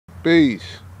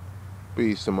Peace.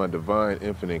 Peace to my divine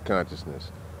infinite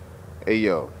consciousness. Hey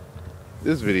yo,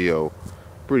 this video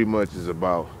pretty much is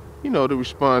about, the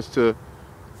response to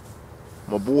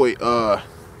my boy,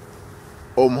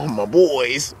 my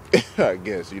boys, I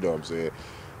guess, you know what I'm saying.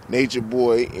 Nature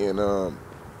Boy and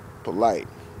Polite,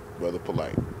 Brother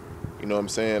Polite. You know what I'm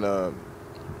saying?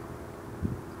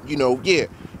 Yeah,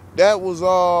 that was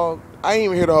all. I ain't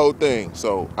even hear the whole thing,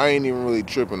 so I ain't even really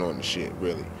tripping on the shit,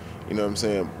 really. You know what I'm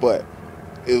saying? But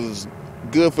it was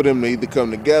good for them to either come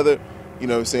together, you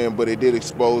know what I'm saying, but it did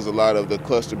expose a lot of the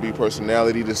cluster B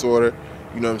personality disorder,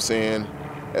 you know what I'm saying,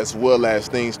 as well as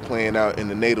things playing out in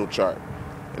the natal chart.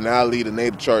 And I'll leave the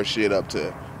natal chart shit up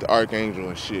to the Archangel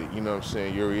and shit, you know what I'm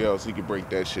saying, Uriel, so he can break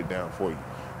that shit down for you.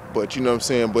 But you know what I'm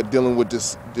saying, but dealing with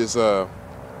this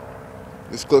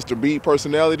cluster B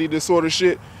personality disorder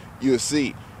shit, you'll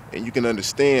see, and you can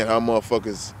understand how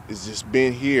motherfuckers is just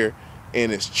been here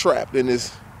and is trapped in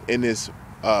this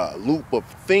loop of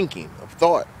thinking, of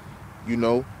thought,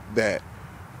 that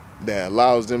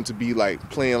allows them to be like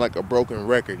playing like a broken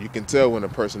record. You can tell when a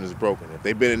person is broken. If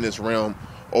they've been in this realm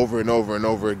over and over and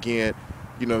over again,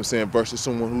 you know what I'm saying, versus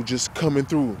someone who just coming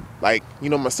through. Like,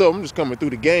 myself, I'm just coming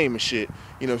through the game and shit,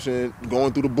 you know what I'm saying,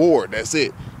 going through the board, that's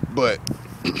it. But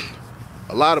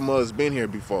a lot of mothers been here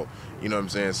before, you know what I'm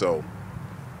saying, so,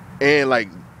 and like,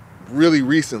 really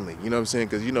recently, you know what I'm saying,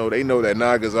 because they know that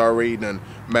Naga's already done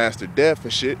mastered death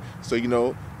and shit, so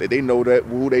that they know that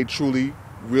who they truly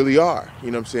really are,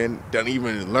 you know what I'm saying, done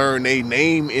even learn their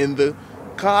name in the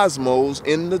cosmos,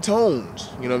 in the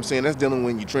tones, you know what I'm saying. That's dealing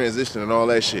when you transition and all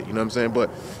that shit, you know what I'm saying. But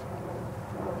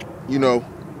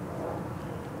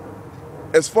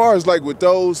as far as like with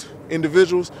those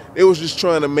individuals, it was just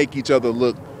trying to make each other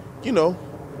look,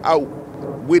 out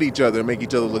with each other and make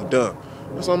each other look dumb.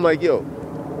 So I'm like, yo,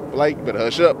 like, you better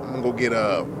hush up. I'm gonna go get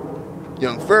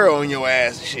Young Pharaoh on your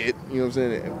ass and shit. You know what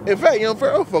I'm saying? In fact, Young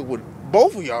Pharaoh fuck with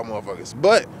both of y'all motherfuckers.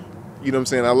 But, you know what I'm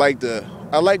saying,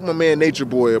 I like my man Nature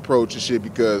Boy approach and shit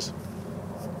because,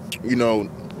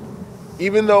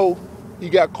 even though he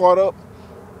got caught up,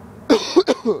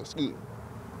 excuse me,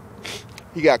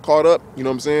 he got caught up, you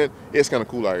know what I'm saying? It's kind of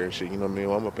cool out here and shit, you know what I mean?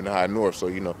 Well, I'm up in the high north, so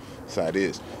that's how it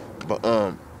is.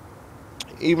 But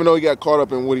even though he got caught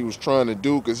up in what he was trying to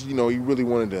do, because he really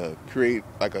wanted to create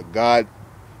like a God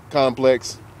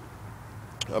complex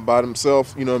about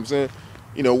himself, you know what I'm saying?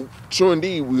 True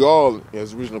indeed, we all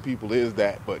as original people is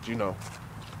that, but you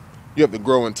have to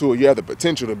grow into it. You have the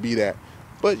potential to be that,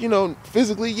 but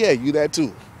physically, yeah, you that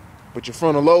too. But your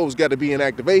frontal lobes got to be in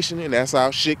activation, and that's how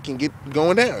shit can get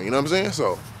going down. You know what I'm saying?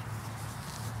 So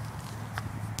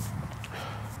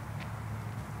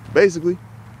basically,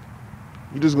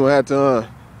 you're just gonna have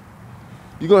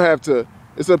to.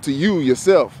 It's up to you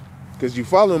yourself, because you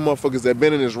following motherfuckers that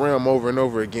been in this realm over and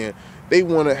over again. They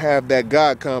want to have that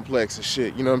God complex and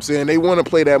shit. You know what I'm saying? They want to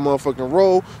play that motherfucking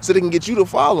role so they can get you to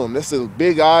follow them. That's the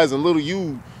big eyes and little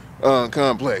you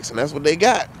complex, and that's what they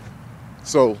got.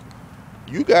 So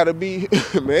you gotta be,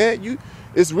 man.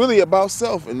 It's really about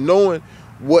self and knowing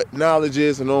what knowledge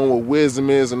is, and knowing what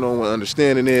wisdom is, and knowing what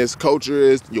understanding is, culture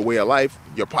is, your way of life,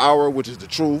 your power, which is the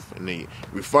truth, and the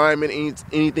refinement.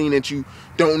 Anything that you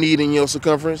don't need in your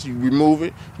circumference, you remove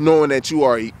it. Knowing that you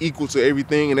are equal to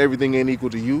everything, and everything ain't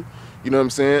equal to you. You know what I'm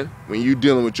saying? When you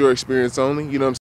dealing with your experience only, you know what I'm saying?